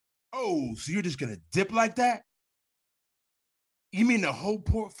Oh, so you're just going to dip like that? You mean the whole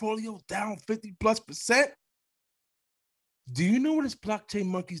portfolio down 50+%? Do you know what this blockchain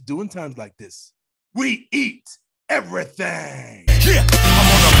monkeys do in times like this? We eat everything. Yeah, I'm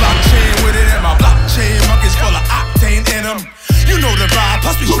on the blockchain with it, and my blockchain monkeys full of octane in them. You know the vibe,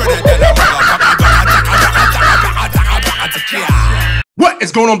 plus we shredded that. What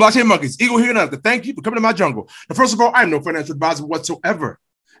is going on, blockchain monkeys? Eagle here, and I'd like to thank you for coming to my jungle. Now, first of all, I'm no financial advisor whatsoever,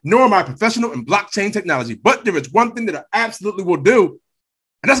 nor am I professional in blockchain technology. But there is one thing that I absolutely will do,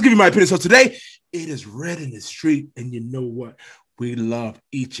 and that's give you my opinion. So today, it is red in the street, and you know what? We love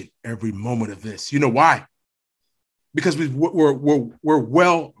each and every moment of this. You know why? Because we're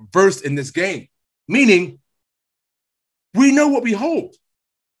well versed in this game, meaning we know what we hold,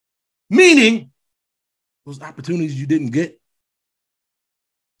 meaning those opportunities you didn't get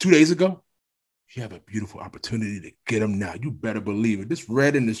 2 days ago, you have a beautiful opportunity to get them now. You better believe it. This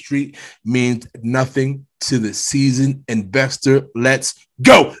red in the street means nothing to the seasoned investor. Let's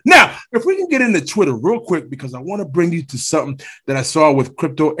go. Now, if we can get into Twitter real quick, because I want to bring you to something that I saw with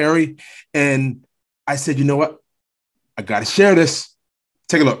Crypto Ari, and I said, you know what? I got to share this.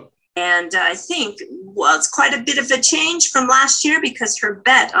 Take a look. And I think, well, it's quite a bit of a change from last year because her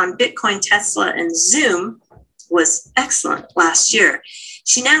bet on Bitcoin, Tesla, and Zoom was excellent last year.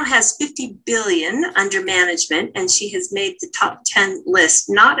 She now has 50 billion under management, and she has made the top 10 list.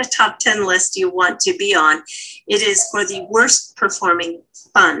 Not a top 10 list you want to be on. It is for the worst performing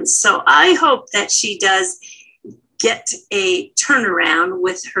funds. So I hope that she does get a turnaround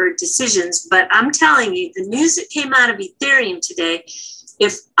with her decisions. But I'm telling you, the news that came out of Ethereum today,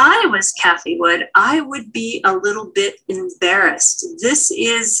 if I was Cathie Wood, I would be a little bit embarrassed. This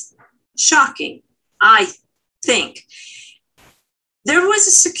is shocking, I think. There was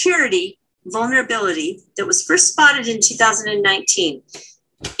a security vulnerability that was first spotted in 2019.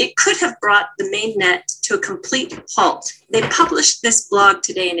 It could have brought the mainnet to a complete halt. They published this blog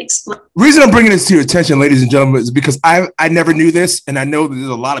today and explained. The reason I'm bringing this to your attention, ladies and gentlemen, is because I never knew this, and I know that there's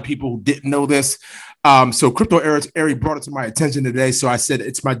a lot of people who didn't know this. So Crypto Ari brought it to my attention today, so I said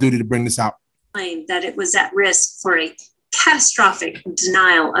it's my duty to bring this out. That it was at risk for a catastrophic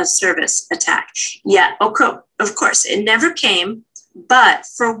denial of service attack. Yeah, of course, it never came, but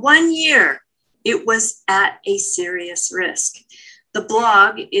for 1 year, it was at a serious risk. The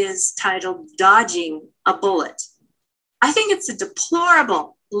blog is titled Dodging a Bullet. I think it's a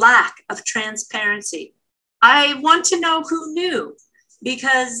deplorable lack of transparency. I want to know who knew,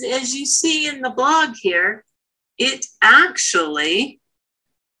 because as you see in the blog here, it actually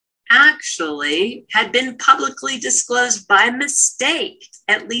had been publicly disclosed by mistake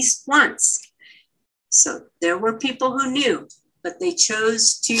at least once. So there were people who knew, but they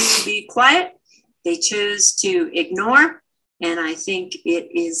chose to be quiet. They chose to ignore. And I think it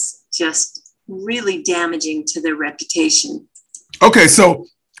is just really damaging to their reputation. Okay, so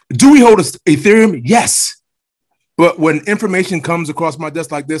do we hold Ethereum? Yes. But when information comes across my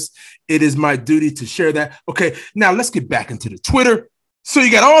desk like this, it is my duty to share that. Okay, now let's get back into the Twitter. So you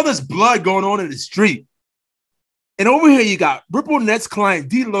got all this blood going on in the street. And over here, you got RippleNet's client,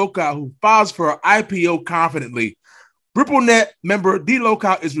 D-Local, who files for an IPO confidently. RippleNet member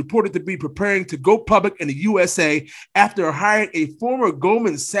D-Local is reported to be preparing to go public in the USA after hiring a former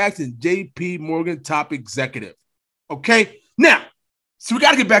Goldman Sachs and JP Morgan top executive. Okay, now, so we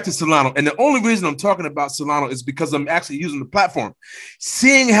got to get back to Solana. And the only reason I'm talking about Solana is because I'm actually using the platform.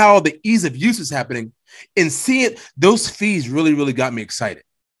 Seeing how the ease of use is happening and seeing those fees really got me excited.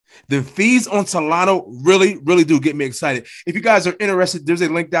 The fees on Solana really do get me excited. If you guys are interested, there's a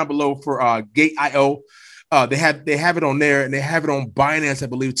link down below for Gate.io. They have it on there, and they have it on Binance, I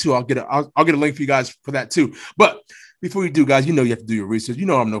believe, too. I'll get a link for you guys for that too. But before you do, guys, you know you have to do your research. You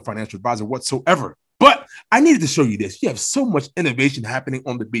know I'm no financial advisor whatsoever. But I needed to show you this. You have so much innovation happening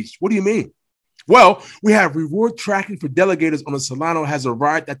on the beach. What do you mean? Well, we have reward tracking for delegators on the Solana has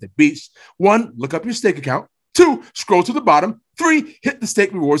arrived at the beach. 1, look up your stake account. 2, scroll to the bottom. 3, hit the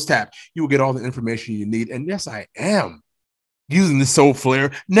stake rewards tab. You will get all the information you need. And yes, I am using the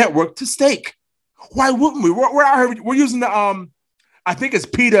Solflare network to stake. Why wouldn't we? We're out here. We're using the I think it's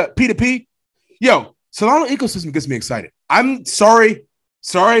P2P. Yo, Solana ecosystem gets me excited. I'm sorry.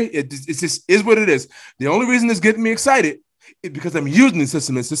 It just is what it is. The only reason it's getting me excited is because I'm using the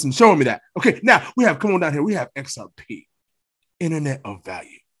system and the system's showing me that. Okay, now come on down here. We have XRP, Internet of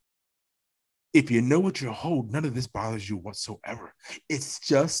Value. If you know what you hold, none of this bothers you whatsoever. It's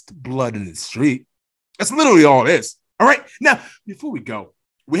just blood in the street. That's literally all it is. All right, now before we go,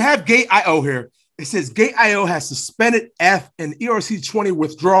 we have Gate.io here. It says Gate.io has suspended F and ERC20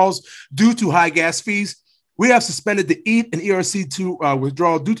 withdrawals due to high gas fees. We have suspended the ETH and ERC2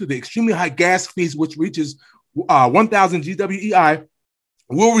 withdrawal due to the extremely high gas fees, which reaches 1,000 GWEI.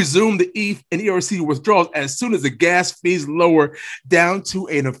 We'll resume the ETH and ERC withdrawals as soon as the gas fees lower down to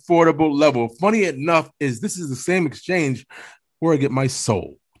an affordable level. Funny enough, this is the same exchange where I get my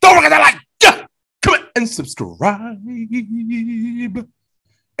soul. Don't forget that like, comment, and subscribe.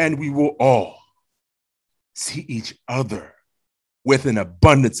 And we will all see each other with an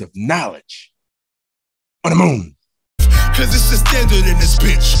abundance of knowledge on the moon. Cause it's the standard in this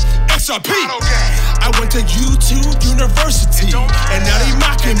bitch. XRP. I went to YouTube University, and now they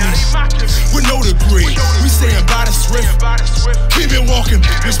mocking me with no degree. We saying by the swift, keep it walking.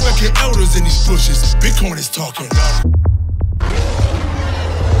 Respect your elders in these bushes. Bitcoin is talking.